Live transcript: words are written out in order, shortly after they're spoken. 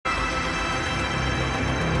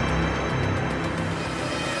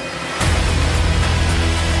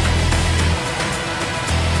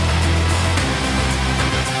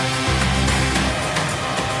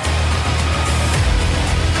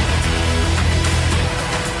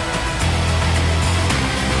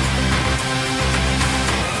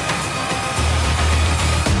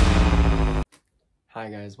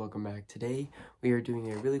guys, welcome back. Today we are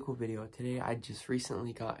doing a really cool video. Today I just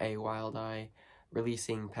recently got a Wild Eye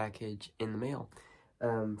releasing package in the mail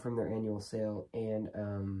from their annual sale,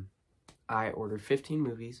 and I ordered 15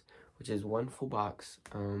 movies, which is one full box.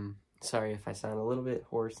 Sorry if I sound a little bit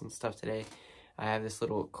hoarse and stuff today. I have this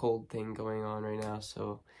little cold thing going on right now,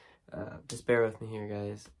 so just bear with me here,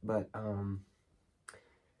 guys. But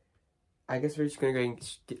I guess we're just gonna go and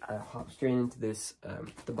hop straight into this.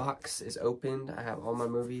 The box is opened. I have all my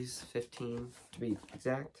movies, 15 to be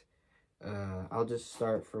exact. I'll just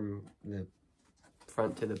start from the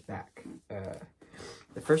front to the back.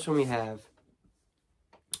 The first one we have,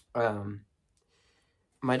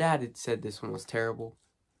 my dad had said this one was terrible,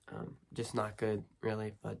 just not good,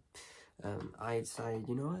 really, but I decided,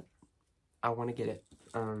 you know what, I want to get it,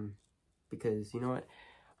 because, you know what,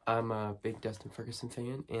 I'm a big Dustin Ferguson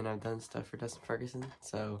fan, and I've done stuff for Dustin Ferguson,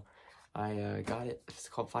 so I got it. It's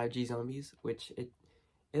called 5G Zombies, which it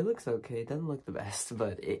looks okay. It doesn't look the best,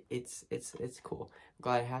 but it's cool. I'm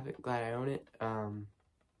glad I have it. Glad I own it.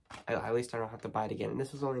 At least I don't have to buy it again. And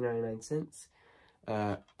this was only 99 cents.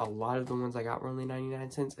 A lot of the ones I got were only 99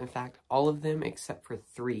 cents. In fact, all of them except for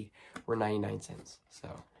 3 were 99 cents. So,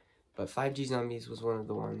 but 5G Zombies was one of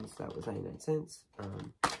the ones that was 99 cents.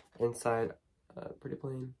 Inside, pretty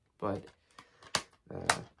plain, but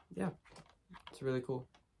yeah, it's really cool.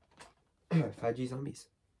 5G Zombies.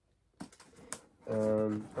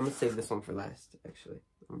 I'm gonna save this one for last, actually.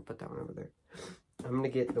 I'm gonna put that one over there. I'm gonna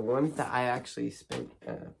get the ones that I actually spent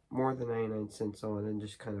more than 99 cents on, and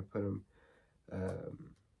just kind of put them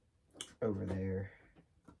over there,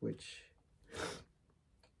 which,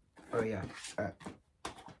 oh yeah,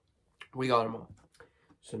 we got them all.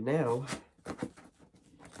 So now,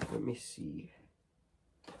 let me see.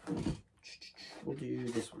 We'll do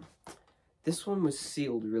this one. This one was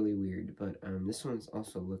sealed really weird, but this one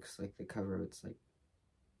also looks like the cover. It's like,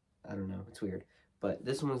 I don't know, it's weird. But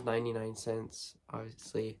this one was 99 cents,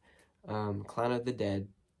 obviously. Clown of the Dead.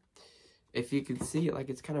 If you can see it, like,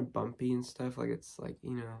 it's kind of bumpy and stuff. Like, it's like,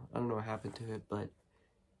 you know, I don't know what happened to it, but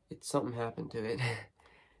something happened to it.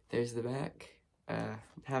 There's the back.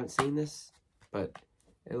 Haven't seen this, but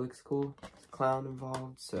it looks cool. There's a clown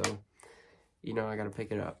involved, so, you know, I gotta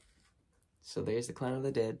pick it up. So there's the Clown of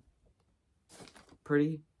the Dead.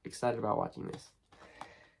 Pretty excited about watching this.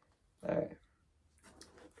 Alright.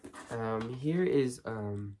 Here is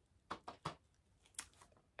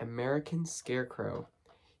American Scarecrow.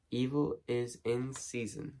 Evil is in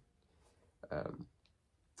Season.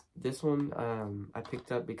 This one I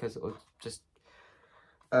picked up because it looked just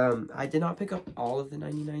I did not pick up all of the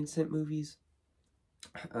 99-cent movies,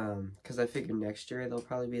 because I figured next year they'll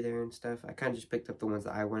probably be there and stuff. I kind of just picked up the ones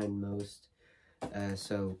that I wanted most,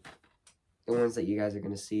 so the ones that you guys are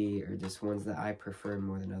going to see are just ones that I prefer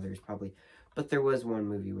more than others, probably. But there was one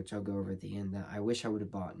movie, which I'll go over at the end, that I wish I would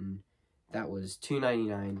have bought, and that was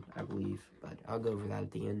 $2.99, I believe, but I'll go over that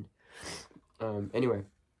at the end. Anyway,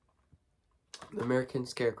 The American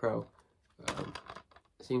Scarecrow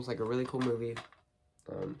seems like a really cool movie.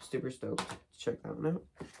 Super stoked to check that one out.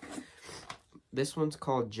 This one's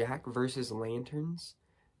called Jack vs. Lanterns.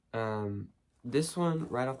 This one,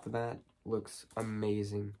 right off the bat, looks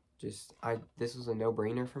amazing. This was a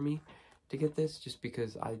no-brainer for me to get this, just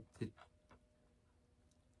because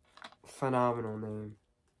phenomenal name.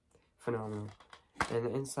 Phenomenal. And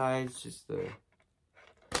the inside's just the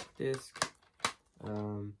disc.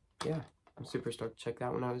 Yeah, I'm super stoked to check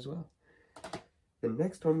that one out as well. The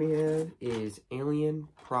next one we have is Alien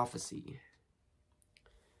Prophecy.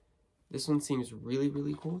 This one seems really,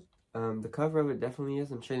 really cool. The cover of it definitely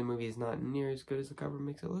is. I'm sure the movie is not near as good as the cover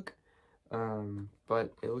makes it look.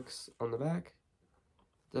 But it looks on the back.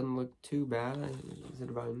 Doesn't look too bad. Is it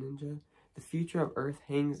about a ninja? The future of Earth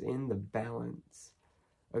hangs in the balance.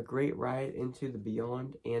 A great ride into the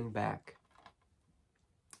beyond and back.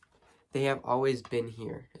 They have always been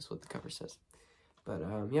here, is what the cover says. But,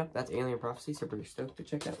 yeah, that's Alien Prophecy. So pretty stoked to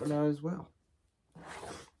check that one out as well.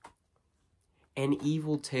 An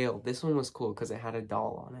Evil Tale. This one was cool because it had a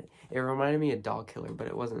doll on it. It reminded me of Doll Killer, but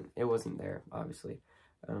it wasn't there, obviously.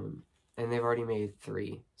 And they've already made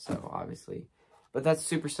 3, so obviously. But that's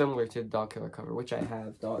super similar to the Doll Killer cover, which I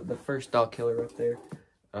have. The first Doll Killer up there.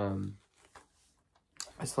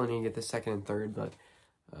 I still need to get the second and third, but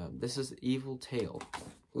this is Evil Tale.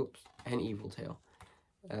 Oops, An Evil Tale.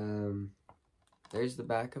 There's the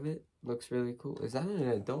back of it. Looks really cool. Is that an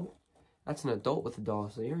adult? That's an adult with a doll,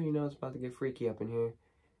 so you already know it's about to get freaky up in here.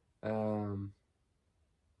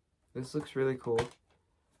 This looks really cool.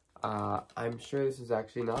 I'm sure this is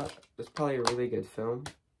actually not. It's probably a really good film.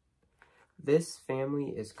 This family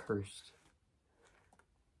is cursed.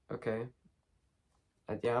 Okay.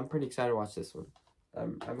 yeah, I'm pretty excited to watch this one.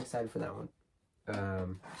 I'm excited for that one.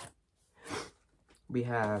 We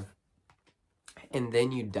have And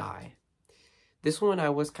Then You Die. This one I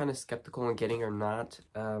was kind of skeptical on getting or not.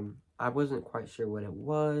 I wasn't quite sure what it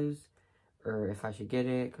was or if I should get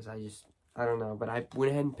it because I don't know. But I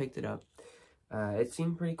went ahead and picked it up. It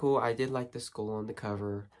seemed pretty cool. I did like the skull on the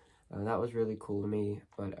cover. That was really cool to me.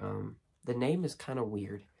 But the name is kind of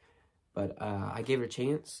weird. But I gave it a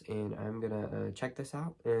chance, and I'm going to check this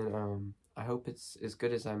out. And I hope it's as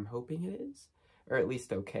good as I'm hoping it is. Or at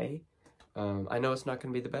least okay. I know it's not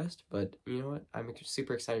going to be the best, but you know what? I'm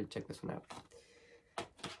super excited to check this one out.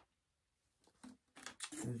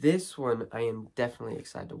 This one I am definitely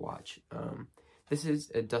excited to watch. This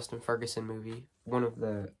is a Dustin Ferguson movie. One of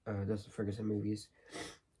the Dustin Ferguson movies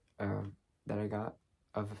that I got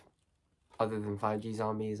other than 5G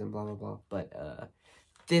Zombies and blah, blah, blah. But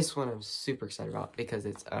this one I'm super excited about because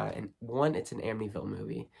it's, one, it's an Amityville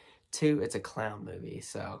movie. Two, it's a clown movie.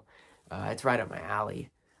 So it's right up my alley.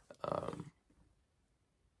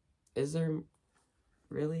 Is there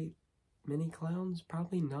really many clowns?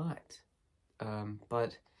 Probably not.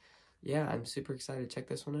 But yeah, I'm super excited to check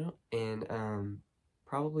this one out. And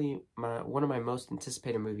probably one of my most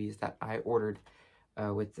anticipated movies that I ordered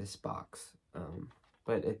with this box.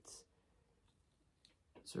 But it's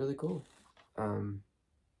really cool.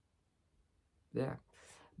 Yeah.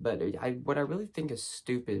 But what I really think is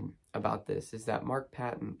stupid about this is that Mark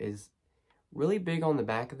Patton is really big on the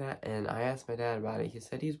back of that, and I asked my dad about it. He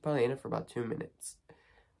said he's probably in it for about 2 minutes.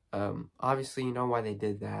 Obviously, you know why they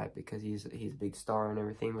did that, because he's a big star and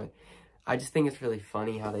everything, but I just think it's really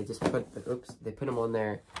funny how they just they put him on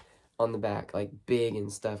there, on the back, like, big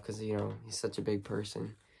and stuff, because, you know, he's such a big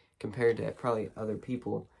person, compared to probably other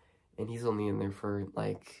people, and he's only in there for,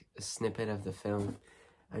 like, a snippet of the film.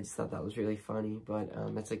 I just thought that was really funny, but,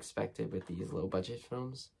 it's expected with these low-budget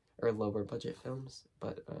films, or lower-budget films,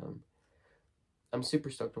 but, I'm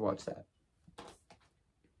super stoked to watch that.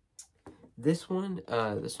 This one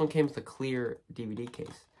came with a clear DVD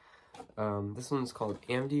case. This one's called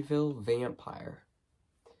Amityville Vampire.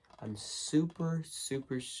 I'm super,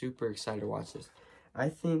 super, super excited to watch this. I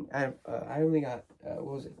think I only got,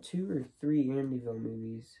 what was it, 2 or 3 Amityville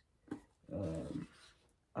movies.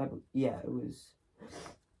 Yeah, it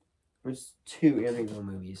was 2 Amityville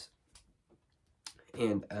movies.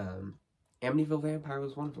 And, Amityville Vampire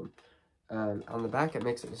was one of them. On the back, it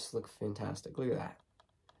makes it just look fantastic. Look at that.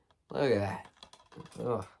 Look at that.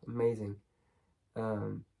 Oh, amazing.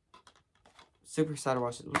 Super excited to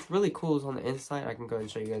watch it. What's really cool is on the inside, I can go ahead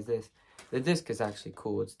and show you guys this. The disc is actually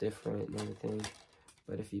cool. It's different and everything.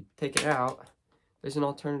 But if you take it out, there's an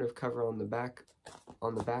alternative cover on the back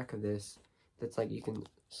of this. That's like you can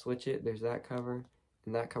switch it. There's that cover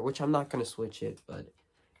and that cover, which I'm not going to switch it, but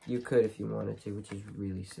you could if you wanted to, which is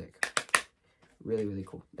really sick. Really, really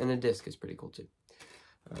cool. And the disc is pretty cool too.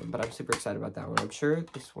 But I'm super excied about that one. I'm sure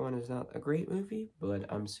this one is not a great movie, but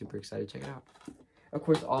I'm super excited to check it out. Of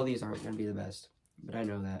course, all these aren't going to be the best, but I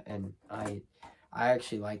know that. And I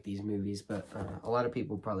actually like these movies, but a lot of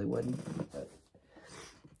people probably wouldn't. But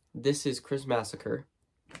this is Chris Massacre.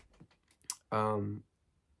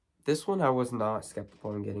 This one I was not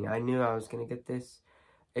skeptical on getting. I knew I was going to get this.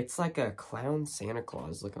 It's like a clown Santa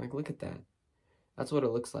Claus looking. Like, look at that. That's what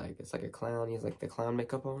it looks like. It's like a clown. He has like the clown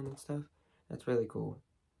makeup on and stuff. That's really cool.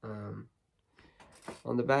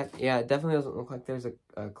 On the back, yeah, it definitely doesn't look like there's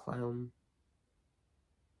a clown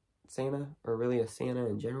Santa, or really a Santa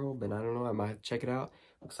in general, but I don't know. I might check it out.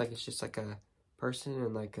 Looks like it's just like a person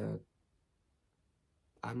and like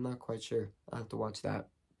I'm not quite sure. I'll have to watch that.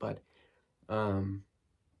 But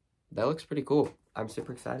that looks pretty cool. I'm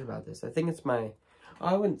super excited about this. I think it's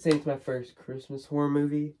I wouldn't say it's my first Christmas horror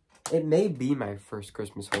movie. It may be my first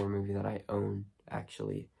Christmas horror movie that I own,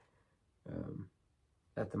 actually,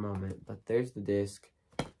 at the moment. But there's the disc.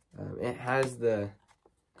 It has the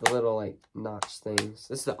little, like, notch things.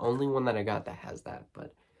 This is the only one that I got that has that,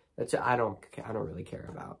 but that's, I don't really care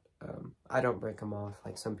about. I don't break them off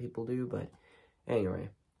like some people do, but anyway,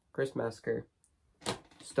 Chris Massacre.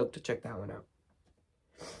 Stoked to check that one out.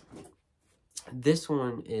 This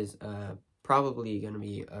one is probably going to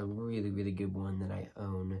be a really, really good one that I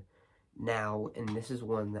own now, and this is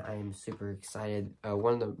one that I am super excited.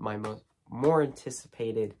 One of my more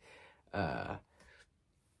anticipated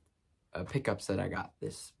pickups that I got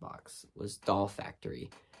this box was Doll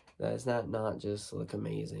Factory. Does that not just look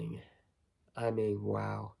amazing? I mean,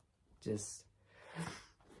 wow. Just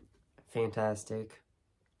fantastic.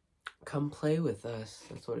 Come play with us.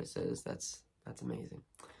 That's what it says. That's amazing.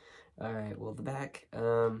 Alright, well, the back.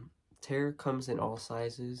 Terror comes in all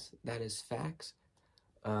sizes. That is facts.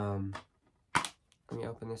 let me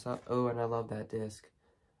open this up. Oh, and I love that disc.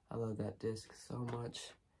 I love that disc so much.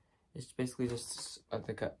 It's basically just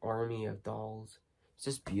like an army of dolls. It's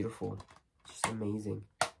just beautiful. It's just amazing.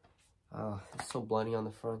 Oh, it's so bloody on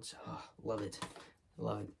the front. Oh, love it.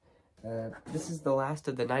 Love it. This is the last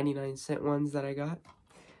of the 99-cent ones that I got.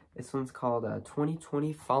 This one's called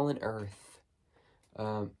 2020 Fallen Earth.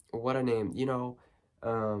 What a name. You know,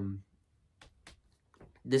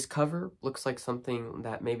 this cover looks like something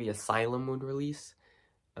that maybe Asylum would release.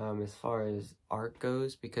 As far as art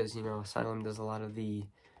goes, because, you know, Asylum does a lot of the,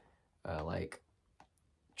 like,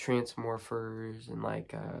 Transmorphers, and,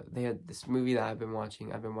 like, they had this movie that I've been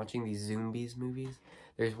watching these Zombies movies.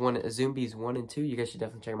 There's Zombies 1 and 2, you guys should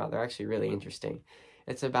definitely check them out, they're actually really interesting.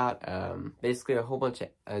 It's about, basically a whole bunch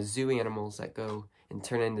of zoo animals that go and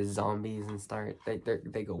turn into zombies and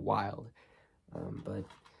they go wild. But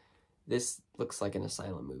this looks like an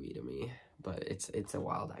Asylum movie to me, but it's a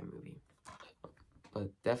Wild Eye movie. But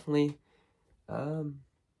definitely,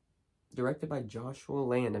 directed by Joshua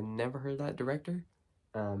Land. I've never heard that director,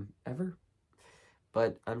 ever.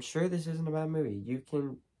 But I'm sure this isn't a bad movie. You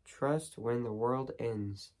Can Trust When the World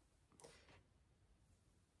Ends.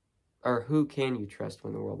 Or Who Can You Trust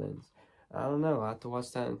When the World Ends? I don't know. I'll have to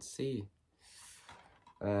watch that and see.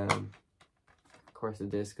 Of course, the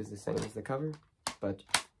disc is the same as the cover. But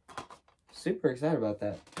super excited about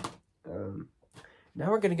that. Now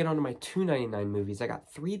we're going to get on to my $2.99 movies. I got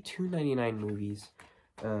 3 $2.99 movies.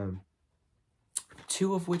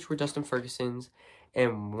 2 of which were Dustin Ferguson's,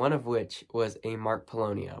 and 1 of which was a Mark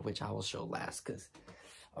Polonia, which I will show last, because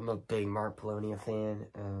I'm a big Mark Polonia fan.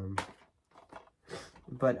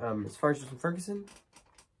 But as far as Dustin Ferguson,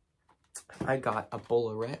 I got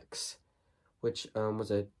Ebola Rex, which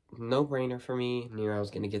was a no-brainer for me. Knew I was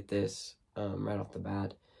going to get this right off the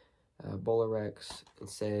bat. Ebola Rex, it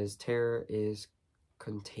says, terror is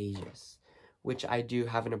contagious, which I do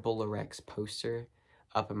have an Ebola Rex poster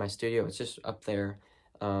up in my studio. It's just up there.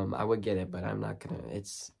 I would get it, but I'm not gonna.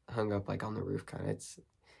 It's hung up like on the roof, kind of.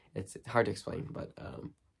 It's hard to explain, but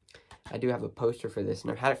I do have a poster for this, and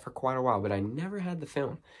I've had it for quite a while, but I never had the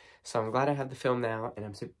film, so I'm glad I have the film now, and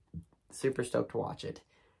I'm super stoked to watch it.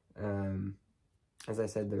 As I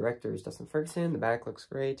said, the director is Dustin Ferguson. The back looks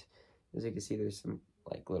great. As you can see, there's some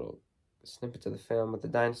like little snippets of the film with the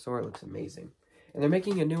dinosaur. It looks amazing. And they're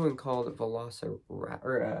making a new one called Ebola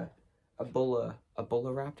Raptor, I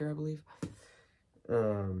believe.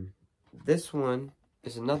 This one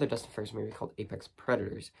is another Dustin Ferguson movie called Apex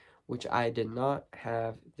Predators, which I did not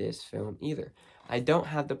have this film either. I don't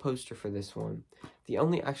have the poster for this one. The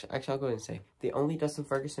only, actually I'll go ahead and say, the only Dustin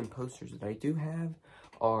Ferguson posters that I do have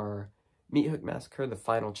are Meat Hook Massacre, the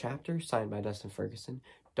final chapter, signed by Dustin Ferguson.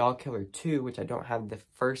 Dog Killer 2, which I don't have the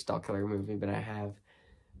first Dog Killer movie, but I have,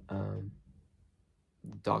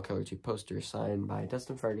 Dog Killer 2 poster signed by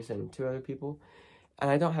Dustin Ferguson and 2 other people. And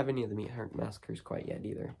I don't have any of the Meat Hook Massacres quite yet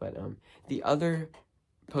either. But the other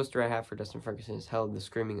poster I have for Dustin Ferguson is Hell of the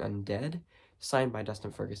Screaming Undead, signed by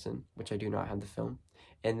Dustin Ferguson, which I do not have the film.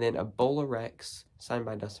 And then Ebola Rex, signed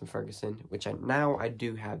by Dustin Ferguson, which now I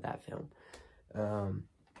do have that film. And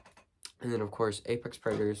then, of course, Apex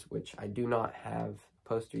Predators, which I do not have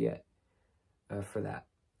poster yet for that.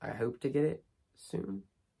 I hope to get it soon,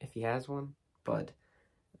 if he has one. But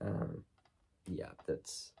yeah,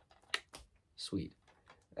 that's sweet.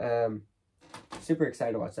 Super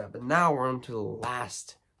excited to watch that. But now we're on to the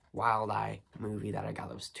last Wild Eye movie that I got.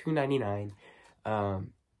 It was $2.99,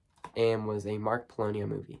 and was a Mark Polonia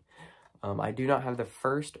movie. I do not have the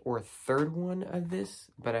first or third one of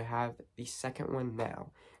this, but I have the second one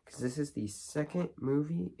now, because this is the second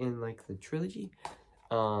movie in like the trilogy.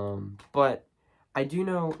 But I do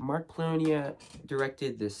know Mark Polonia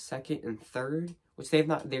directed the second and third, which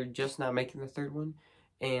they're just not making the third one,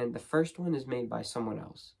 and the first one is made by someone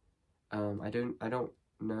else. I don't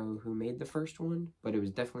know who made the first one, but it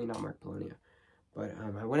was definitely not Mark Polonia. But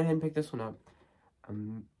I went ahead and picked this one up.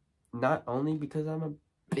 Not only because I'm a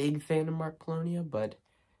big fan of Mark Polonia, but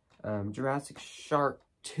Jurassic Shark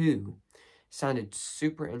 2 sounded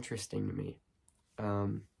super interesting to me.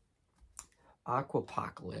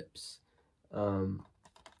 Aquapocalypse.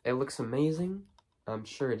 It looks amazing. I'm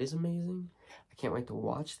sure it is amazing. I can't wait to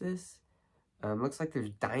watch this. Looks like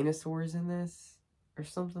there's dinosaurs in this, or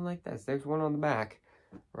something like that. There's one on the back,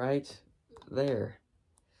 right there.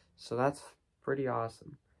 So that's pretty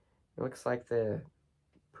awesome. It looks like the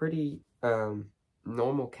pretty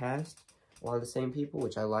normal cast. A lot of the same people,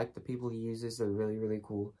 which I like the people he uses. They're really, really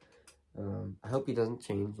cool. I hope he doesn't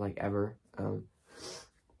change, like, ever.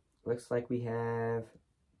 Looks like we have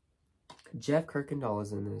Jeff Kirkendall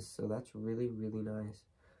is in this, so that's really, really nice.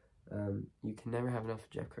 You can never have enough of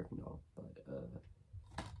Jeff Kirkendall, but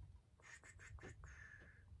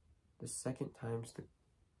The second time's the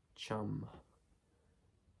chum.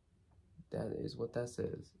 That is what that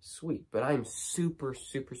says. Sweet. But I'm super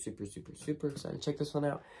excited to check this one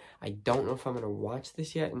out. I don't know if I'm going to watch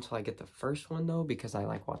this yet until I get the first one, though, because I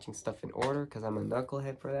like watching stuff in order, because I'm a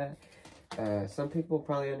knucklehead for that. Some people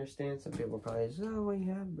probably understand. Some people probably just, oh, well,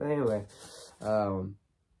 yeah. But anyway.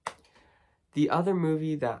 The other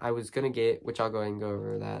movie that I was going to get, which I'll go ahead and go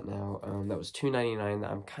over that now, that was $2.99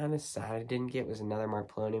 that I'm kind of sad I didn't get, was another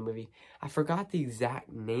Mark Polonium movie. I forgot the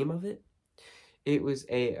exact name of it. It was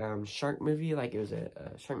a shark movie, like it was a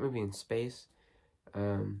shark movie in space.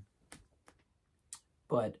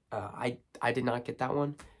 But I did not get that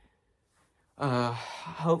one.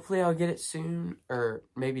 Hopefully I'll get it soon, or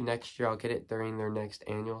maybe next year I'll get it during their next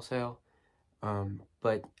annual sale.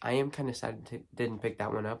 But I am kind of sad I didn't pick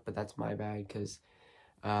that one up, but that's my bad, because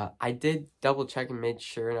I did double check and made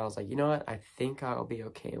sure, and I was like, you know what, I think I'll be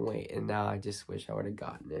okay and wait, and now I just wish I would have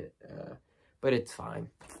gotten it. But it's fine.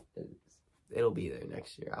 It'll be there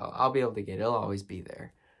next year. I'll be able to get it. It'll always be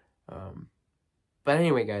there. But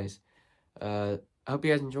anyway, guys, I hope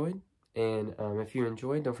you guys enjoyed. And if you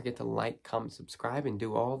enjoyed, don't forget to like, comment, subscribe, and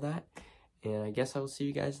do all that. And I guess I will see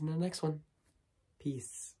you guys in the next one.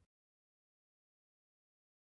 Peace.